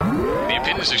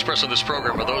opinions expressed on this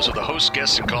program are those of the hosts,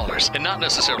 guests, and callers, and not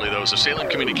necessarily those of Salem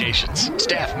Communications,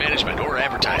 staff, management, or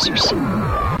advertisers.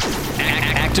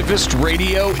 Activist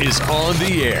Radio is on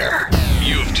the air.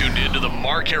 You have tuned in to the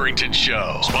Mark Harrington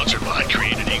Show, sponsored by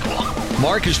Created Equal.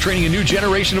 Mark is training a new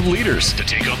generation of leaders to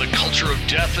take on the culture of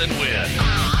death and win.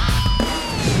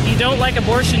 You don't like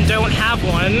abortion, don't have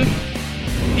one.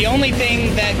 The only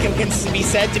thing that can be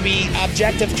said to be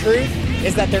objective truth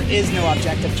is that there is no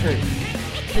objective truth.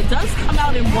 It does come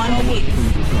out in one piece.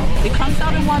 It comes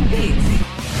out in one piece.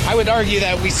 I would argue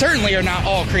that we certainly are not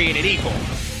all created equal.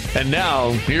 And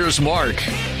now, here's Mark.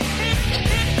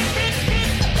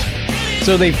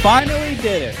 So they finally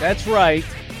did it. That's right.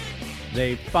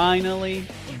 They finally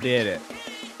did it.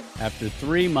 After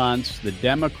 3 months, the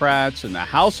Democrats in the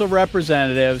House of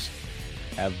Representatives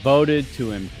have voted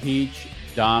to impeach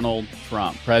Donald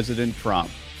Trump, President Trump.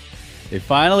 They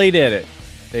finally did it.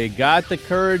 They got the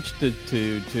courage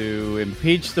to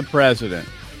impeach the president.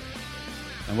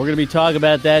 And we're going to be talking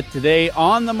about that today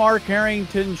on the Mark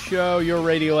Harrington Show, your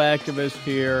radio activist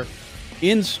here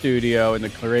in studio in the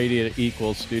Created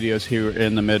Equal studios here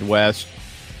in the Midwest.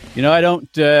 You know,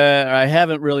 I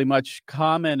haven't really much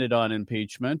commented on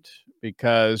impeachment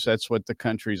because that's what the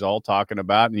country's all talking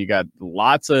about. And you got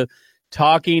lots of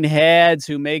talking heads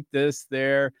who make this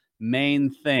their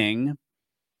main thing.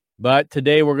 But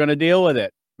today we're going to deal with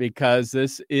it because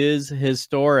this is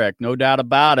historic, no doubt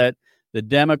about it. The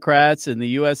Democrats in the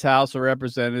U.S. House of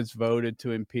Representatives voted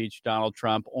to impeach Donald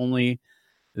Trump, only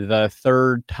the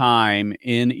third time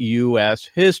in U.S.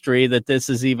 history that this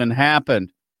has even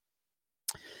happened.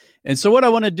 And so what I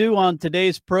want to do on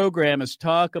today's program is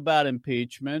talk about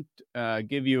impeachment,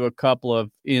 give you a couple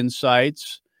of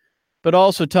insights, but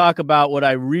also talk about what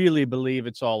I really believe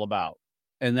it's all about,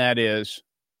 and that is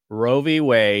Roe v.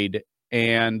 Wade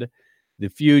and the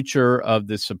future of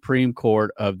the Supreme Court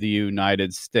of the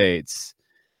United States.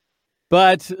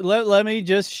 But let me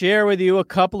just share with you a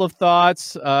couple of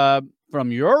thoughts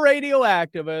from your radio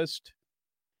activist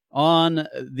on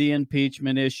the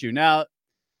impeachment issue. Now,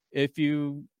 if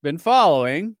you've been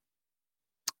following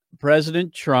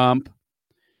President Trump,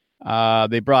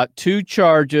 they brought two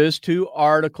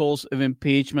articles of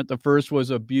impeachment. The first was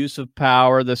abuse of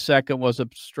power. The second was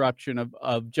obstruction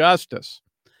of justice.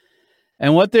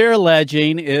 And what they're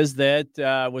alleging is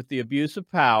that with the abuse of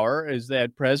power is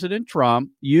that President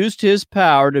Trump used his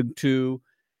power to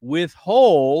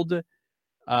withhold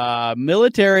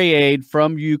military aid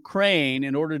from Ukraine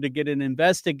in order to get an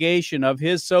investigation of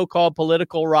his so-called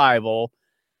political rival,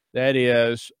 that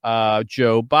is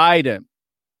Joe Biden.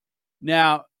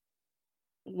 Now,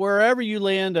 wherever you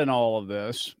land in all of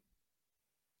this,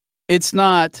 it's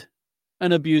not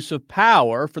an abuse of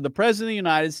power for the President of the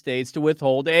United States to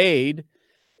withhold aid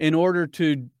in order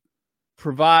to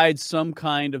provide some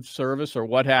kind of service or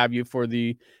what have you for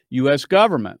the U.S.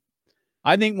 government.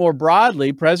 I think more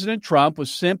broadly, President Trump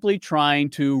was simply trying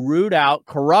to root out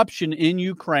corruption in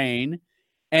Ukraine,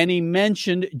 and he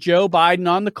mentioned Joe Biden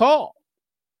on the call.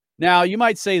 Now, you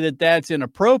might say that that's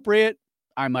inappropriate.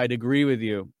 I might agree with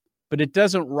you, but it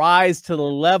doesn't rise to the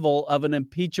level of an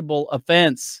impeachable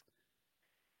offense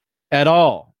at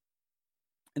all.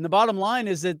 And the bottom line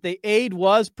is that the aid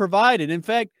was provided. In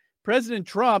fact, President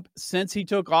Trump, since he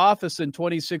took office in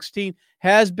 2016,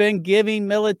 has been giving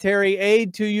military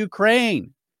aid to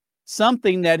Ukraine,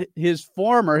 something that his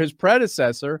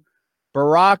predecessor,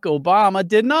 Barack Obama,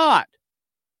 did not.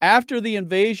 After the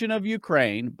invasion of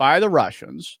Ukraine by the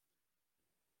Russians,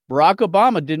 Barack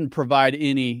Obama didn't provide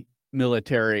any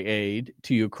military aid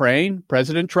to Ukraine.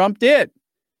 President Trump did.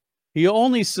 He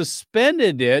only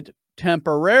suspended it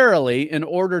temporarily in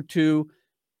order to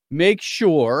make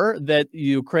sure that the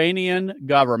Ukrainian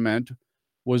government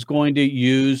was going to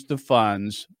use the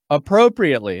funds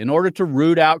appropriately in order to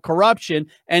root out corruption.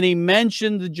 And he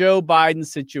mentioned the Joe Biden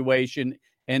situation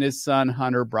and his son,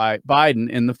 Hunter Biden,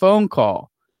 in the phone call.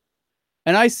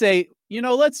 And I say,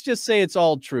 let's just say it's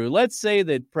all true. Let's say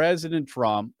that President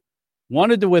Trump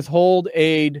wanted to withhold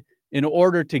aid in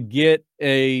order to get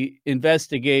an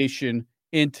investigation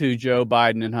into Joe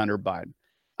Biden and Hunter Biden.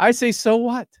 I say, so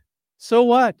what? So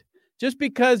what? Just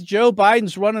because Joe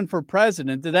Biden's running for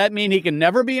president, does that mean he can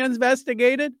never be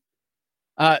investigated?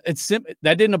 That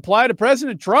didn't apply to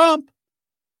President Trump.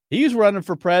 He's running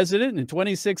for president in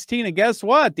 2016, and guess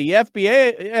what? The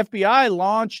FBI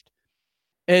launched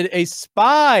a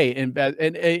spy,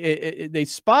 they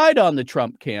spied on the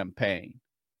Trump campaign.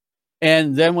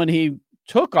 And then when he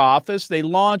took office, they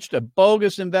launched a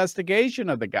bogus investigation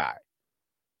of the guy.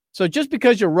 So just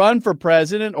because you run for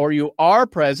president or you are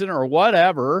president or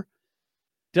whatever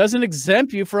doesn't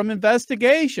exempt you from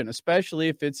investigation, especially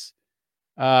if it's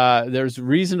there's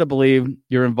reason to believe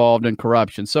you're involved in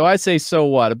corruption. So I say, so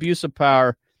what? Abuse of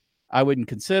power, I wouldn't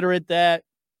consider it that,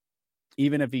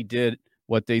 even if he did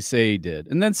what they say he did.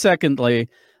 And then secondly,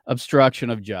 obstruction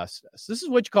of justice. This is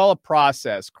what you call a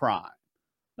process crime.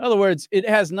 In other words, it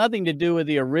has nothing to do with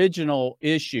the original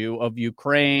issue of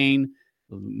Ukraine,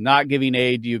 not giving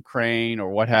aid to Ukraine or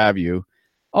what have you.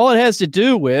 All it has to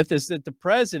do with is that the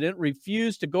president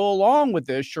refused to go along with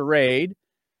this charade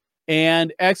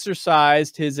and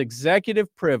exercised his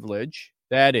executive privilege,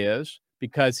 that is,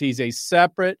 because he's a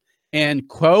separate and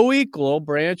co-equal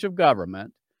branch of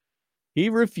government. He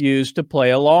refused to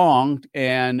play along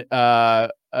and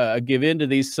give in to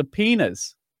these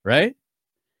subpoenas, right?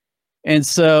 And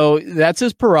so that's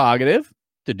his prerogative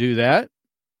to do that.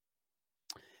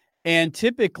 And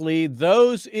typically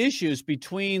those issues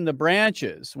between the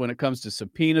branches, when it comes to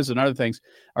subpoenas and other things,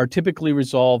 are typically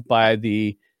resolved by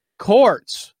the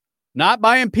courts, not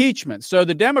by impeachment. So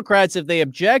the Democrats, if they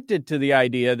objected to the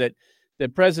idea that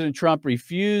President Trump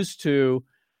refused to,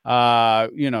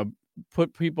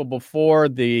 put people before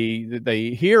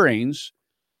the hearings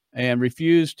and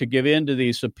refused to give in to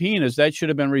these subpoenas, that should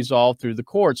have been resolved through the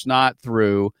courts, not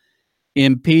through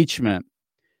impeachment.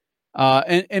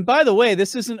 And by the way,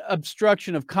 this isn't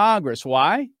obstruction of Congress.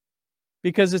 Why?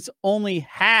 Because it's only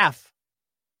half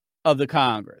of the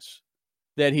Congress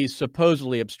that he's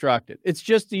supposedly obstructed. It's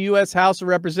just the U.S. House of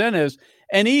Representatives.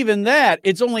 And even that,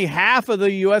 it's only half of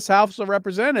the U.S. House of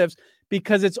Representatives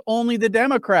because it's only the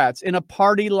Democrats in a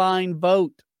party line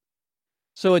vote.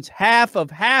 So it's half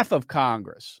of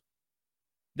Congress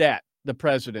that the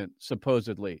president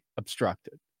supposedly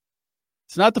obstructed.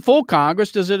 It's not the full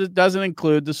Congress, it doesn't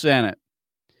include the Senate.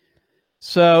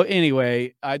 So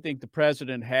anyway, I think the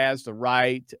president has the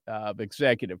right of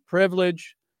executive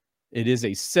privilege. It is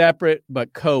a separate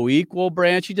but co-equal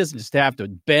branch. He doesn't just have to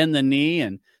bend the knee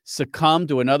and succumb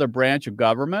to another branch of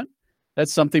government.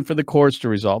 That's something for the courts to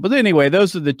resolve. But anyway,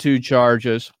 those are the two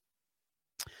charges.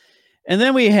 And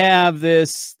then we have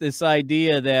this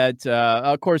idea that,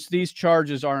 of course, these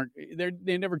charges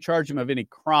they never charge him of any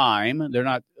crime. They're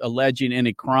not alleging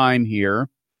any crime here.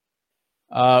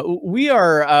 We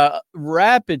are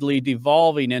rapidly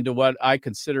devolving into what I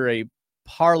consider a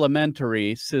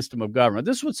parliamentary system of government.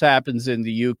 This is what happens in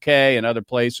the UK and other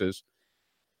places.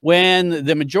 When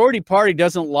the majority party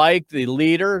doesn't like the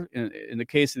leader, in the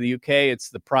case of the UK, it's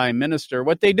the prime minister,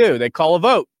 what they do, they call a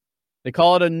vote. They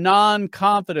call it a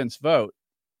non-confidence vote,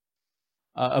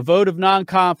 a vote of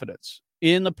non-confidence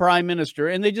in the prime minister.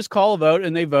 And they just call a vote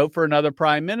and they vote for another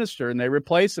prime minister and they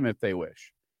replace him if they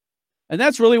wish. And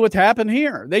that's really what's happened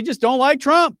here. They just don't like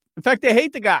Trump. In fact, they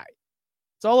hate the guy.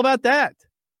 It's all about that.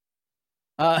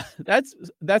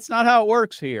 That's not how it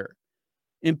works here.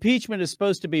 Impeachment is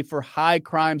supposed to be for high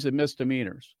crimes and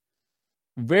misdemeanors.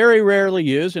 Very rarely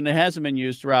used, and it hasn't been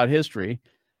used throughout history.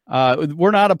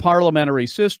 We're not a parliamentary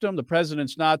system. The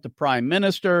president's not the prime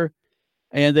minister.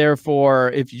 And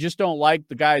therefore, if you just don't like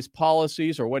the guy's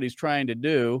policies or what he's trying to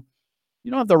do,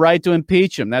 you don't have the right to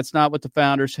impeach him. That's not what the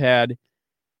founders had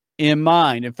in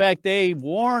mind. In fact, they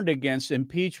warned against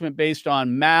impeachment based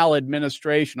on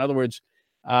maladministration. In other words,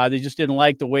 they just didn't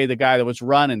like the way the guy that was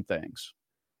running things.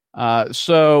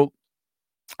 So,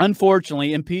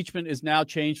 unfortunately, impeachment is now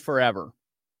changed forever.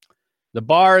 The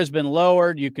bar has been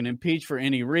lowered. You can impeach for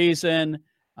any reason.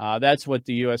 That's what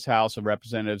the U.S. House of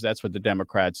Representatives, that's what the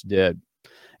Democrats did.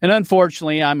 And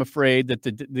unfortunately, I'm afraid that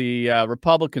the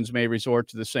Republicans may resort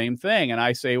to the same thing. And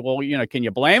I say, well, can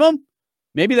you blame them?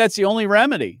 Maybe that's the only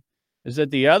remedy, is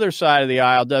that the other side of the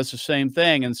aisle does the same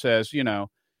thing and says,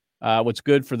 what's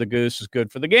good for the goose is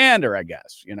good for the gander, I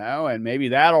guess, and maybe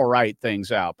that'll right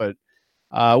things out. But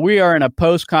we are in a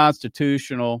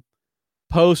post-constitutional,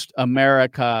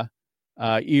 post-America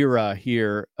era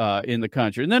here in the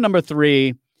country. And then number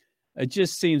three, it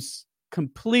just seems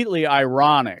completely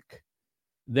ironic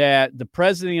that the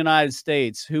president of the United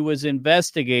States, who was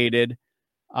investigated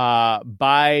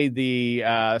by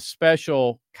the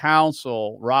special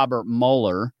counsel, Robert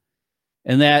Mueller,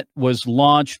 and that was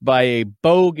launched by a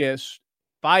bogus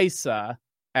FISA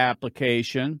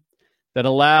application that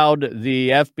allowed the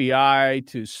FBI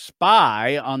to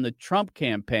spy on the Trump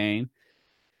campaign,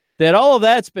 that all of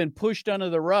that's been pushed under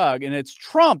the rug, and it's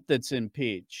Trump that's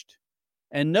impeached.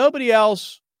 And nobody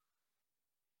else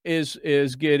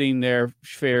is getting their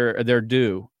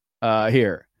due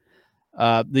here.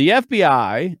 The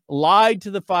FBI lied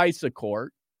to the FISA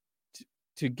court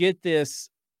to get this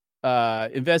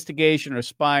investigation or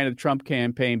spying of the Trump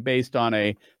campaign based on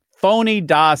a phony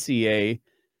dossier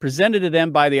presented to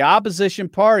them by the opposition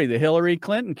party, the Hillary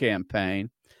Clinton campaign,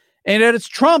 and that it's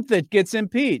Trump that gets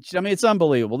impeached. I mean, it's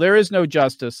unbelievable. There is no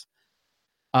justice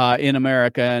in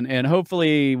America, and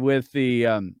hopefully with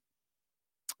the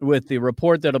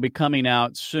report that'll be coming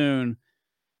out soon,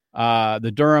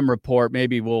 the Durham report,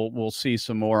 maybe we'll see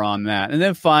some more on that. And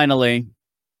then finally,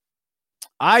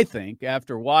 I think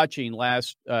after watching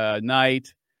last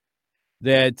night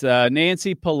that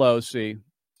Nancy Pelosi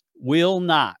will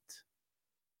not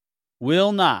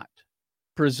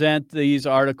present these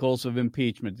articles of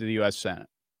impeachment to the U.S. Senate.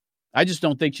 I just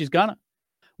don't think she's gonna.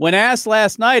 When asked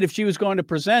last night if she was going to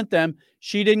present them,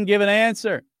 she didn't give an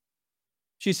answer.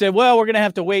 She said, well, we're going to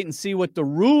have to wait and see what the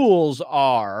rules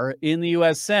are in the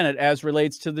U.S. Senate as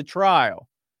relates to the trial.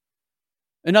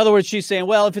 In other words, she's saying,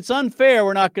 well, if it's unfair,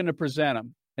 we're not going to present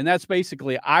them. And that's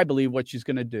basically, I believe, what she's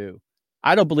going to do.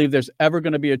 I don't believe there's ever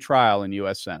going to be a trial in the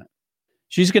U.S. Senate.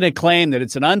 She's going to claim that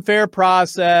it's an unfair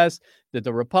process, that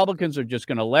the Republicans are just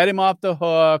going to let him off the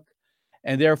hook,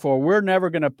 and therefore we're not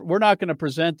going to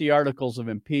present the articles of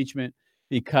impeachment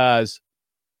because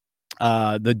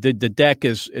the deck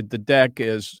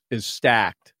is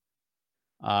stacked,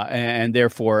 and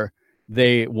therefore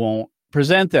they won't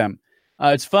present them.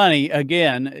 It's funny,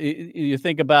 again, you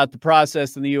think about the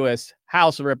process in the U.S.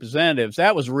 House of Representatives.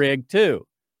 That was rigged, too.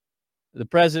 The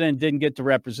president didn't get to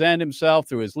represent himself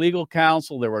through his legal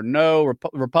counsel. There were no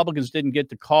Republicans didn't get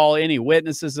to call any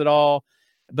witnesses at all.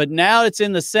 But now it's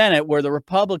in the Senate where the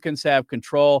Republicans have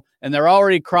control, and they're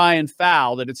already crying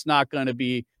foul that it's not going to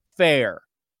be fair.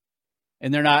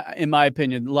 And they're not, in my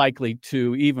opinion, likely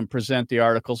to even present the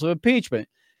articles of impeachment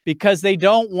because they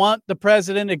don't want the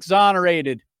president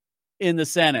exonerated in the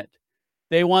Senate.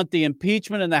 They want the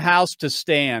impeachment in the House to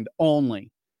stand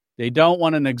only. They don't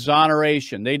want an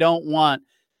exoneration. They don't want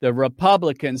the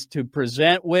Republicans to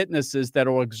present witnesses that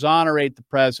will exonerate the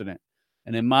president.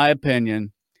 And in my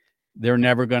opinion, they're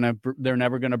never going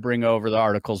to bring over the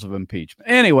articles of impeachment.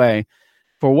 Anyway,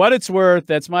 for what it's worth,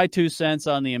 that's my 2 cents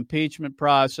on the impeachment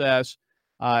process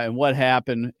and what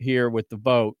happened here with the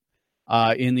vote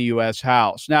in the U.S.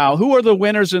 House. Now, who are the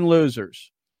winners and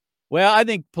losers? Well, I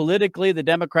think politically the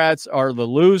Democrats are the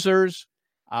losers.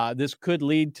 This could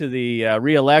lead to the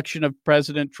reelection of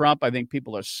President Trump. I think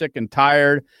people are sick and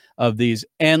tired of these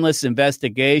endless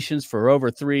investigations for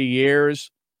over 3 years.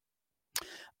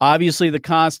 Obviously, the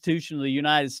Constitution of the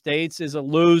United States is a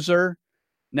loser.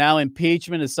 Now,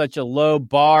 impeachment is such a low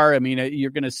bar. I mean,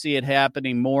 you're going to see it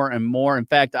happening more and more. In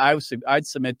fact, I'd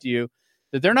submit to you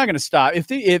that they're not going to stop.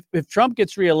 If Trump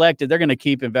gets reelected, they're going to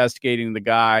keep investigating the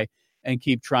guy and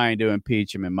keep trying to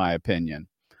impeach him, in my opinion.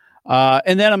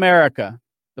 And then America.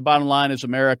 The bottom line is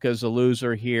America is a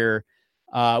loser here.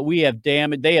 They have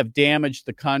damaged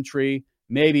the country,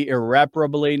 maybe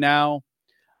irreparably now.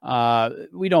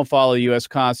 We don't follow the U.S.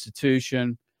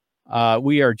 Constitution.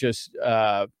 We are just,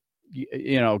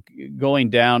 going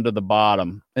down to the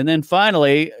bottom. And then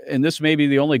finally, and this may be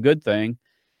the only good thing,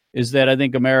 is that I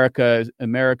think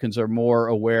Americans are more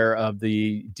aware of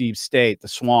the deep state, the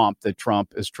swamp that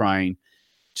Trump is trying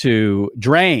to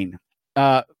drain.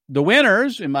 The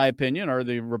winners, in my opinion, are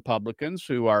the Republicans,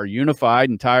 who are unified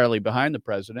entirely behind the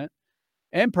president,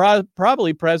 and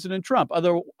probably President Trump.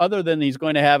 Other than he's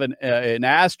going to have an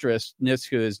asterisk next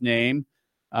to his name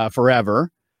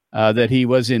forever, that he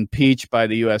was impeached by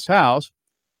the U.S. House.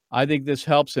 I think this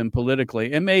helps him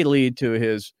politically. It may lead to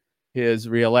his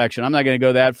reelection. I'm not going to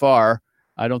go that far.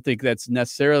 I don't think that's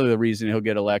necessarily the reason he'll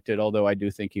get elected, although I do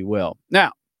think he will.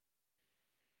 Now,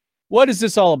 what is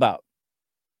this all about?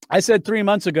 I said 3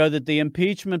 months ago that the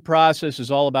impeachment process is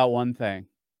all about one thing.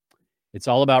 It's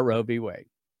all about Roe v. Wade.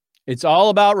 It's all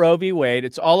about Roe v. Wade.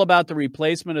 It's all about the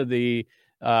replacement of the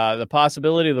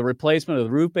possibility of the replacement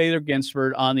of Ruth Bader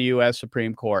Ginsburg on the U.S.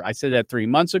 Supreme Court. I said that 3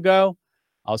 months ago.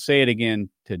 I'll say it again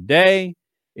today.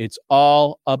 It's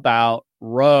all about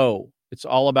Roe. It's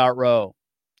all about Roe.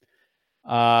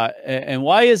 And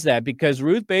why is that? Because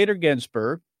Ruth Bader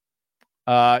Ginsburg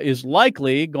is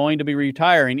likely going to be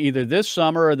retiring either this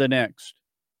summer or the next.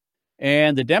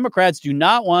 And the Democrats do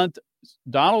not want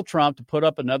Donald Trump to put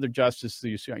up another justice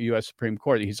to the U.S. Supreme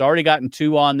Court. He's already gotten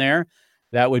 2 on there.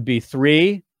 That would be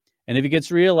 3. And if he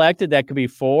gets reelected, that could be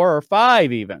 4 or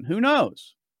 5 even. Who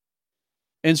knows?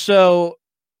 And so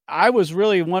I was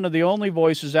really one of the only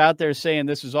voices out there saying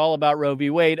this is all about Roe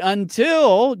v. Wade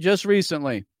until just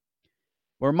recently,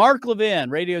 where Mark Levin,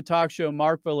 radio talk show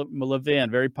Mark Levin,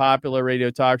 very popular radio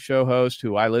talk show host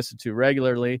who I listen to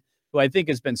regularly, who I think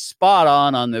has been spot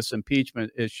on this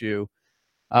impeachment issue,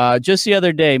 just the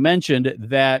other day mentioned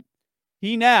that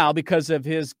he now, because of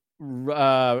his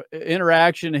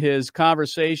interaction, his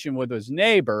conversation with his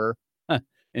neighbor,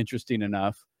 interesting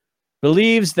enough,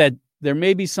 believes that there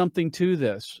may be something to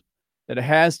this, that it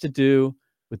has to do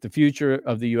with the future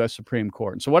of the U.S. Supreme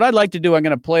Court. And so what I'd like to do, I'm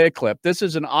going to play a clip. This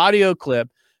is an audio clip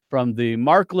from the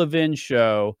Mark Levin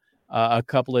show a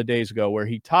couple of days ago, where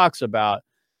he talks about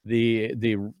the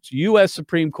U.S.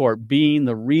 Supreme Court being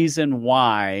the reason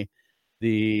why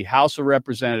the House of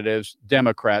Representatives,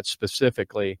 Democrats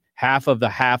specifically, half of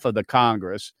the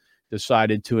Congress,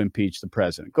 decided to impeach the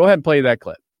president. Go ahead and play that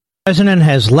clip. The president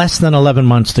has less than 11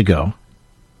 months to go.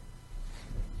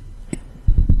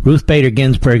 Ruth Bader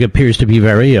Ginsburg appears to be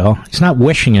very ill. He's not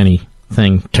wishing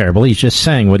anything terrible. He's just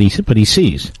saying what he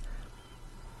sees.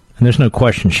 And there's no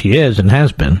question she is and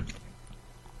has been.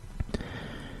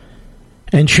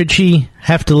 And should she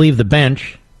have to leave the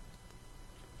bench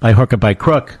by hook or by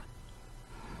crook,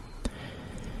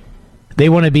 they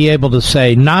want to be able to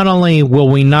say, not only will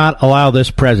we not allow this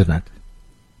president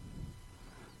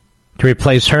to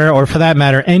replace her, or for that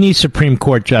matter, any Supreme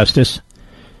Court justice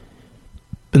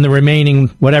in the remaining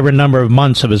whatever number of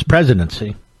months of his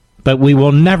presidency, but we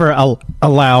will never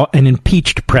allow an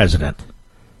impeached president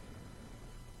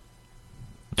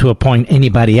to appoint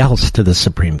anybody else to the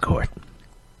Supreme Court.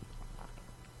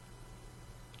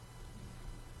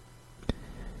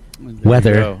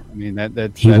 Whether I mean,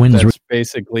 that's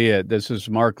basically it. This is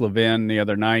Mark Levin the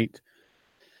other night,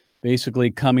 basically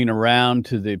coming around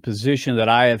to the position that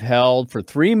I have held for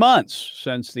 3 months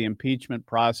since the impeachment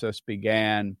process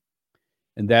began.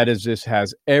 And that is, this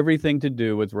has everything to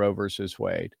do with Roe versus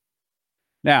Wade.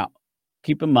 Now,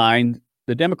 keep in mind,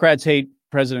 the Democrats hate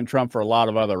President Trump for a lot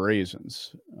of other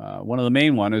reasons. One of the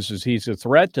main ones is he's a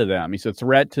threat to them. He's a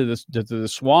threat to the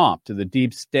swamp, to the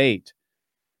deep state.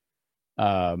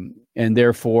 And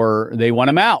therefore, they want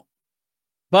him out.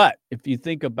 But if you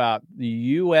think about the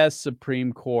U.S.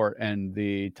 Supreme Court and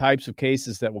the types of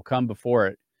cases that will come before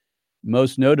it,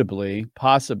 most notably,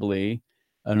 possibly,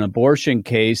 an abortion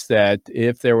case that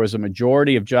if there was a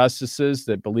majority of justices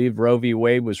that believed Roe v.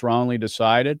 Wade was wrongly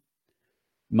decided,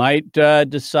 might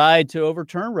decide to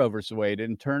overturn Roe v. Wade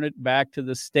and turn it back to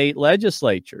the state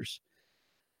legislatures.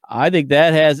 I think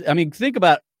that think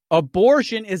about it.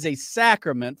 Abortion is a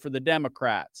sacrament for the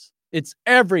Democrats. It's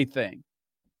everything.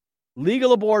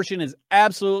 Legal abortion is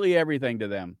absolutely everything to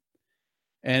them.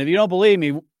 And if you don't believe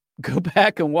me, go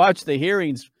back and watch the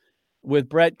hearings with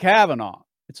Brett Kavanaugh.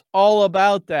 It's all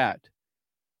about that.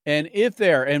 And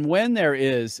when there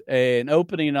is an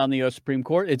opening on the U.S. Supreme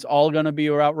Court, it's all going to be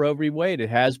about Roe v. Wade. It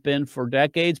has been for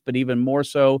decades, but even more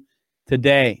so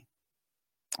today.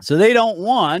 So they don't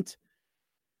want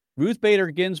Ruth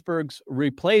Bader Ginsburg's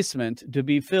replacement to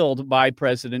be filled by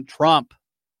President Trump,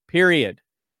 period.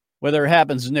 Whether it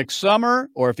happens next summer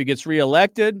or if he gets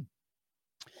reelected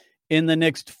in the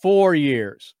next 4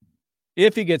 years,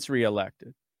 if he gets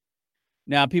reelected.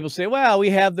 Now, people say, well,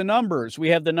 we have the numbers. We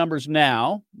have the numbers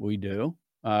now. We do.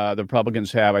 The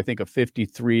Republicans have, I think, a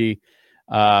 53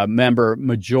 member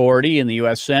majority in the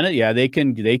U.S. Senate. Yeah, they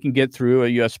can get through a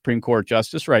U.S. Supreme Court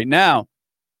justice right now.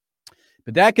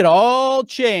 But that could all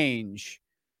change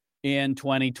in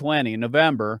 2020,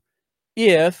 November,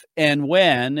 if and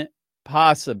when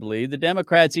possibly the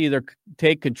Democrats either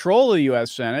take control of the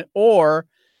U.S. Senate or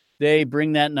they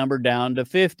bring that number down to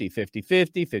 50,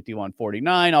 50-50,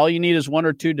 51-49. All you need is one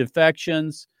or two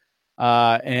defections.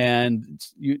 President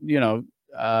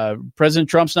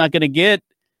Trump's not going to get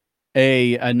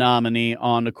a nominee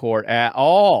on the court at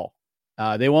all.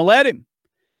 They won't let him.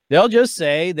 They'll just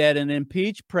say that an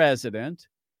impeached president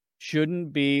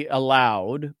shouldn't be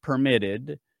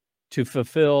permitted to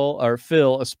fill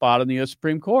a spot on the U.S.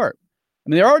 Supreme Court. I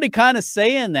mean, they're already kind of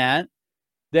saying that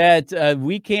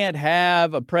we can't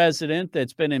have a president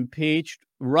that's been impeached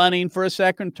running for a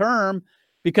second term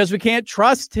because we can't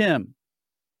trust him.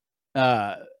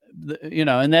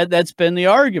 And that's been the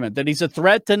argument, that he's a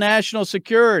threat to national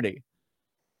security.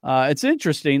 It's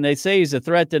interesting. They say he's a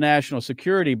threat to national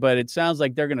security, but it sounds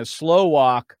like they're going to slow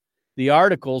walk the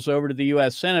articles over to the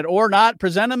U.S. Senate or not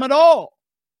present them at all.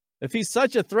 If he's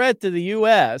such a threat to the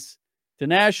U.S., to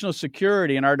national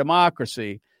security and our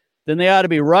democracy, then they ought to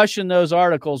be rushing those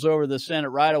articles over to the Senate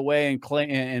right away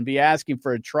and be asking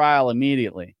for a trial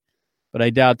immediately. But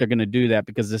I doubt they're going to do that,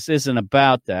 because this isn't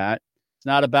about that. It's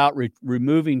not about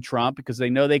removing Trump, because they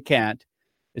know they can't.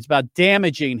 It's about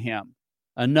damaging him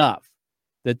enough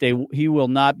that he will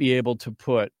not be able to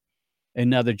put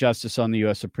another justice on the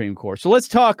U.S. Supreme Court. So let's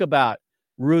talk about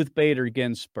Ruth Bader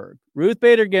Ginsburg. Ruth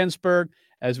Bader Ginsburg,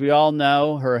 as we all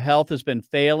know, her health has been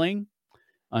failing.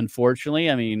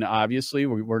 Unfortunately, I mean, obviously,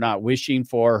 we're not wishing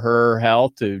for her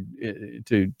health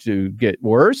to get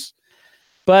worse.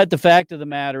 But the fact of the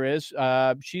matter is,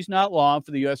 she's not long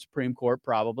for the U.S. Supreme Court,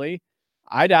 probably.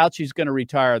 I doubt she's going to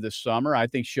retire this summer. I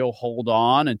think she'll hold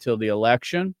on until the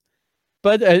election.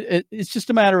 But it's just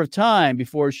a matter of time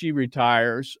before she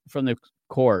retires from the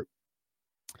court.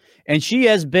 And she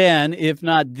has been, if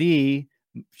not she's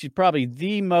probably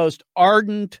the most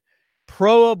ardent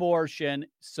pro-abortion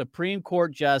Supreme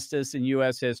Court justice in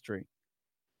U.S. history.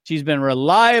 She's been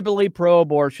reliably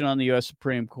pro-abortion on the U.S.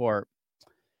 Supreme Court.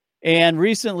 And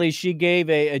recently she gave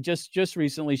just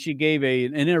recently she gave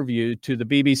an interview to the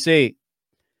BBC.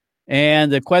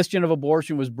 And the question of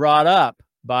abortion was brought up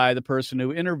by the person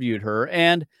who interviewed her.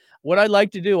 And what I'd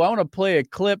like to do, I want to play a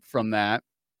clip from that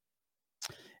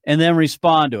and then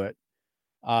respond to it.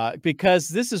 Because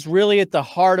this is really at the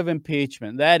heart of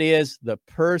impeachment. That is the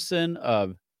person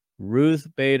of Ruth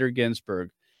Bader Ginsburg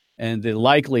and the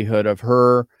likelihood of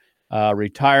her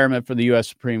retirement from the U.S.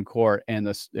 Supreme Court. And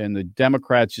the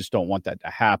Democrats just don't want that to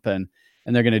happen.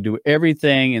 And they're going to do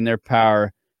everything in their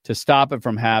power to stop it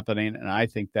from happening. And I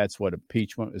think that's what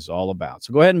impeachment is all about.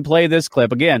 So go ahead and play this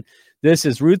clip. Again, this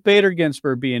is Ruth Bader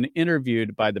Ginsburg being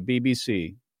interviewed by the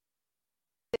BBC.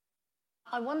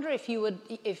 I wonder if you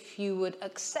would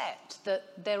accept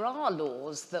that there are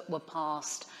laws that were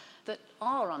passed that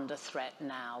are under threat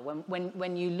now.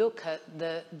 When you look at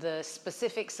the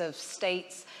specifics of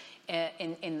states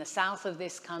in the south of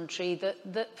this country,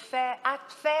 that fair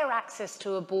access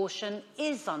to abortion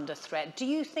is under threat. Do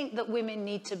you think that women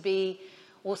need to be,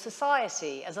 or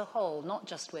society as a whole, not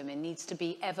just women, needs to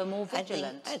be ever more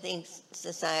vigilant? I think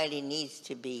society needs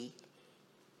to be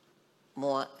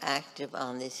more active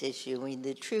on this issue. I mean,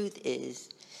 the truth is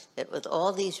that with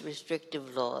all these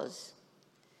restrictive laws,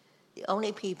 the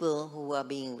only people who are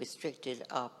being restricted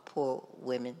are poor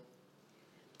women.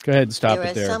 Go ahead and stop it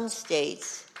there. There are some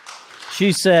states.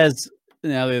 She says,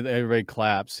 everybody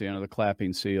claps, the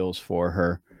clapping seals for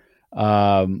her.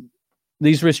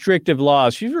 These restrictive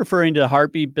laws, she's referring to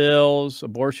heartbeat bills,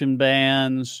 abortion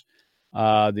bans,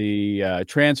 the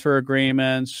transfer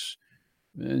agreements,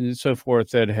 and so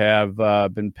forth that have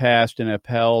been passed and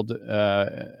upheld,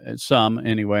 some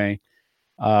anyway,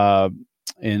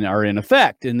 and are in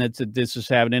effect. And that this is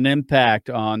having an impact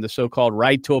on the so-called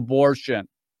right to abortion.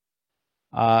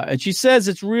 And she says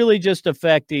it's really just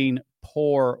affecting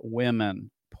poor women.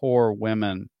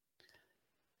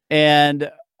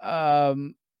 And,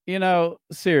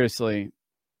 seriously,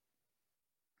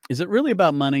 is it really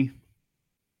about money?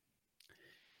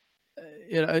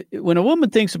 When a woman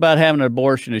thinks about having an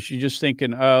abortion, is she just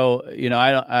thinking,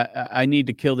 I need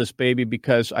to kill this baby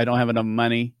because I don't have enough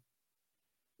money?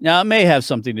 Now, it may have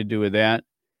something to do with that,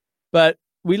 but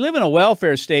we live in a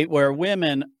welfare state where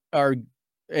women are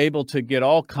able to get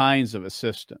all kinds of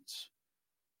assistance.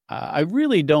 I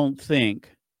really don't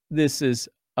think this is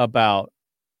about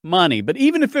money, but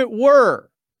even if it were,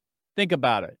 think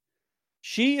about it.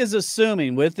 She is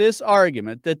assuming with this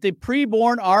argument that the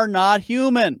preborn are not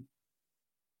human.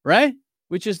 Right?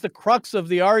 Which is the crux of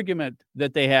the argument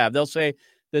that they have. They'll say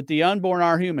that the unborn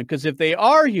are human, because if they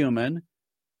are human,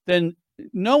 then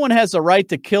no one has a right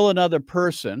to kill another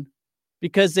person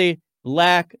because they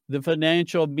lack the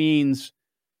financial means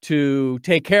to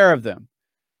take care of them.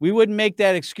 We wouldn't make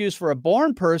that excuse for a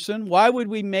born person. Why would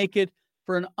we make it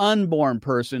for an unborn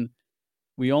person?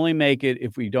 We only make it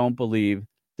if we don't believe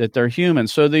that they're human.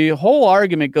 So the whole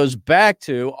argument goes back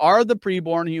to, are the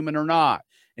preborn human or not?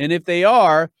 And if they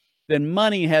are, then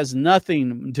money has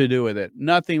nothing to do with it.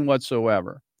 Nothing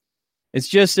whatsoever. It's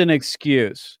just an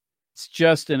excuse. It's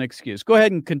just an excuse. Go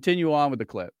ahead and continue on with the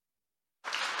clip.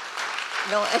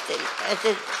 No,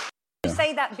 You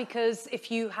say that because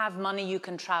if you have money, you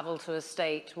can travel to a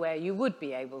state where you would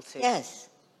be able to. Yes.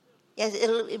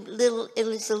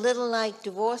 It's a little like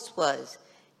divorce was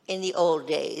in the old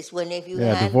days, when if you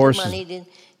had the money to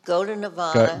go to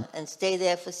Nevada and stay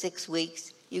there for 6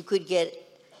 weeks, you could get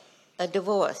a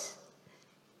divorce.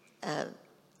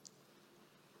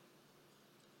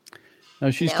 No,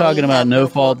 she's talking about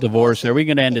no-fault divorce there. We're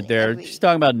going to end it there. She's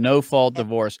talking about no-fault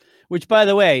divorce, which, by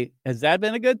the way, has that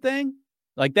been a good thing?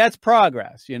 Like, that's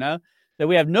progress, that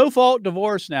we have no-fault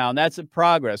divorce now, and that's a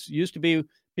progress. It used to be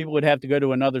people would have to go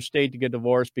to another state to get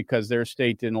divorced because their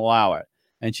state didn't allow it.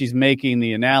 And she's making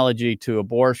the analogy to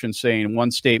abortion, saying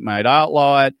one state might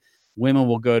outlaw it. Women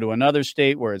will go to another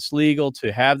state where it's legal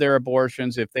to have their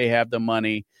abortions if they have the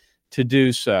money to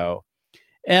do so.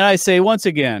 And I say, once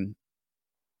again,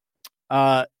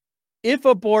 if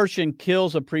abortion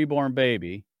kills a preborn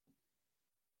baby,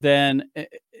 then,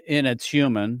 and it's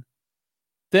human,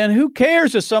 then who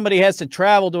cares if somebody has to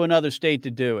travel to another state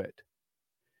to do it?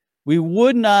 We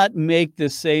would not make the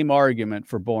same argument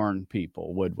for born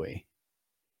people, would we?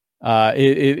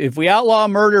 If we outlaw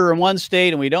murder in one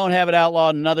state and we don't have it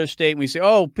outlawed in another state, and we say,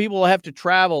 oh, people have to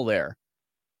travel there.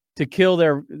 to kill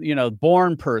their,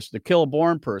 born person, to kill a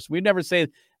born person. We'd never say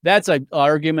that's an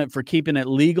argument for keeping it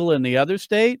legal in the other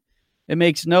state. It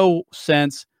makes no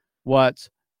sense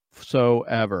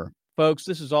whatsoever. Folks,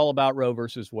 this is all about Roe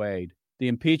versus Wade. The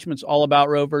impeachment's all about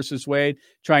Roe versus Wade,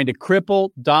 trying to cripple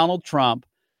Donald Trump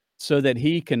so that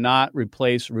he cannot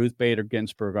replace Ruth Bader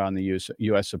Ginsburg on the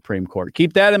U.S. Supreme Court.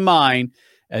 Keep that in mind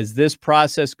as this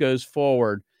process goes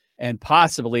forward and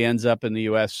possibly ends up in the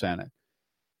U.S. Senate.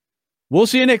 We'll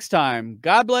see you next time.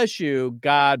 God bless you.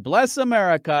 God bless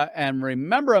America. And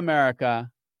remember, America,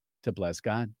 to bless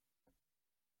God.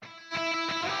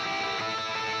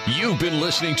 You've been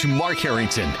listening to Mark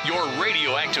Harrington, your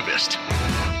radio activist.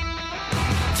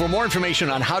 For more information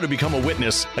on how to become a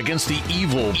witness against the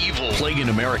evil plague in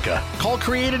America, call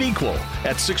Created Equal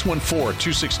at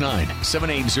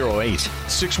 614-269-7808,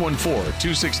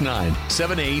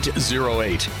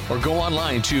 614-269-7808, or go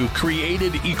online to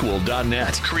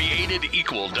createdequal.net,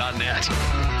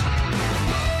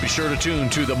 createdequal.net. Be sure to tune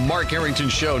to The Mark Harrington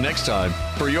Show next time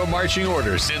for your marching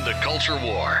orders in the culture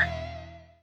war.